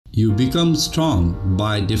You become strong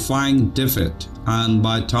by defying defeat and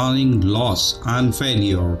by turning loss and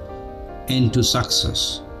failure into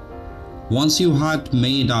success. Once you had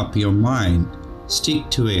made up your mind, stick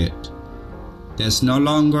to it. There's no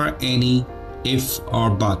longer any if or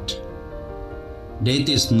but. Death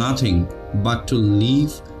is nothing but to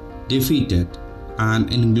live defeated,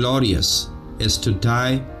 and inglorious is to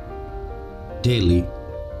die daily.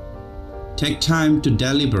 Take time to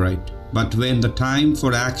deliberate, but when the time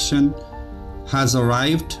for action has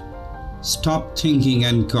arrived, stop thinking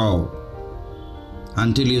and go.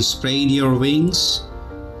 Until you spread your wings,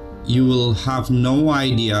 you will have no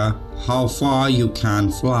idea how far you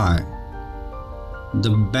can fly.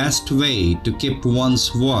 The best way to keep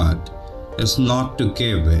one's word is not to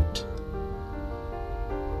give it.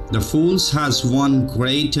 The fool has one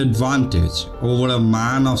great advantage over a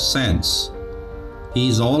man of sense. He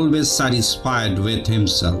is always satisfied with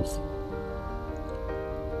himself.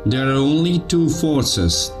 There are only two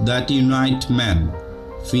forces that unite men: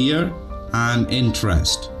 fear and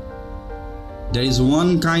interest. There is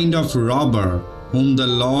one kind of robber whom the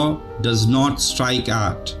law does not strike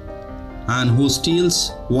at, and who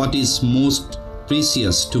steals what is most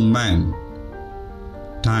precious to man: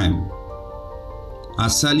 time. A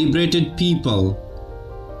celebrated people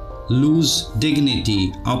lose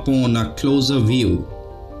dignity upon a closer view.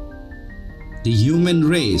 The human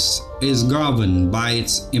race is governed by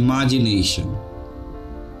its imagination.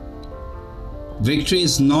 Victory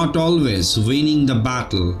is not always winning the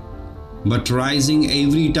battle, but rising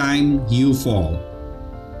every time you fall.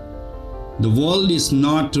 The world is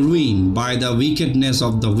not ruined by the wickedness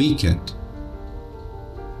of the wicked,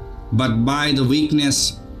 but by the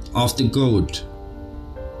weakness of the good.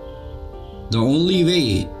 The only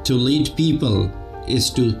way to lead people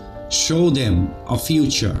is to show them a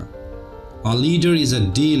future. A leader is a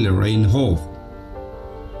dealer in hope.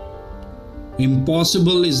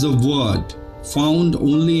 Impossible is the word found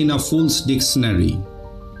only in a fool's dictionary.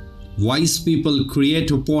 Wise people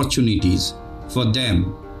create opportunities for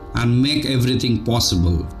them and make everything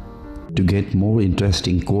possible. To get more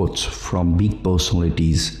interesting quotes from big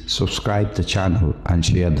personalities, subscribe the channel and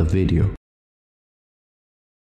share the video.